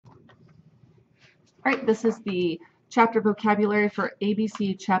All right, this is the chapter vocabulary for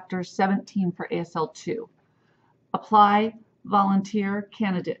ABC chapter 17 for ASL 2. Apply, volunteer,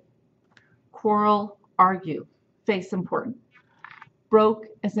 candidate. Quarrel, argue, face important. Broke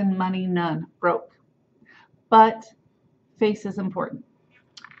as in money, none, broke. But, face is important.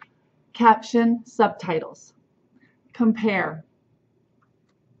 Caption, subtitles. Compare.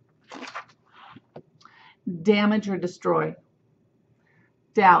 Damage or destroy.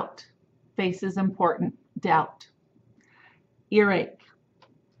 Doubt. Face is important. Doubt. Earache.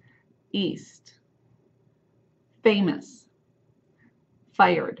 East. Famous.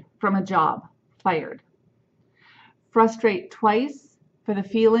 Fired. From a job. Fired. Frustrate twice for the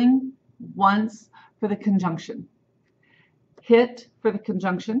feeling, once for the conjunction. Hit for the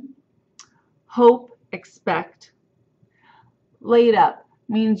conjunction. Hope, expect. Laid up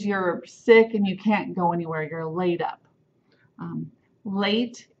means you're sick and you can't go anywhere. You're laid up.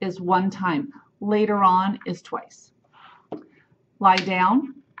 Late is one time. Later on is twice. Lie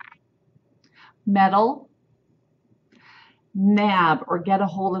down. Meddle. Nab or get a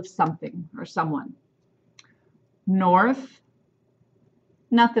hold of something or someone. North.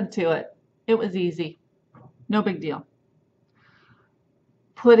 Nothing to it. It was easy. No big deal.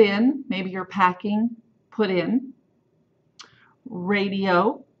 Put in. Maybe you're packing. Put in.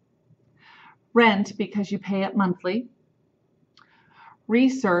 Radio. Rent because you pay it monthly.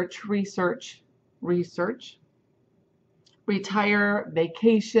 Research, research, research. Retire,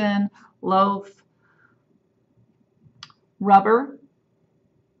 vacation, loaf. Rubber.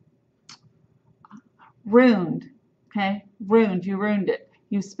 Ruined, okay? Ruined, you ruined it.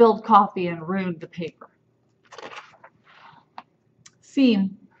 You spilled coffee and ruined the paper.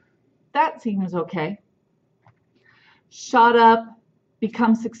 Seem, that seems okay. Shot up,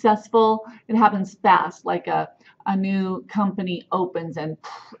 become successful. It happens fast, like a new company opens and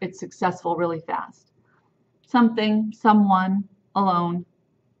it's successful really fast. Something, someone, alone.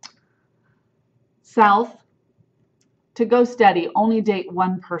 South, to go steady, only date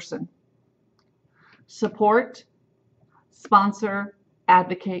one person. Support, sponsor,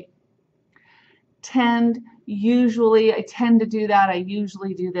 advocate. Tend, usually, I tend to do that, I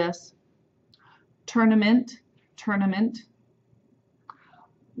usually do this. Tournament, tournament.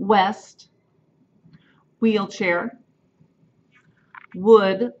 West, wheelchair.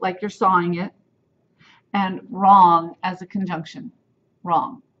 Wood, like you're sawing it. And wrong as a conjunction,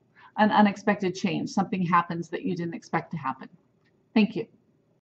 wrong. An unexpected change, something happens that you didn't expect to happen. Thank you.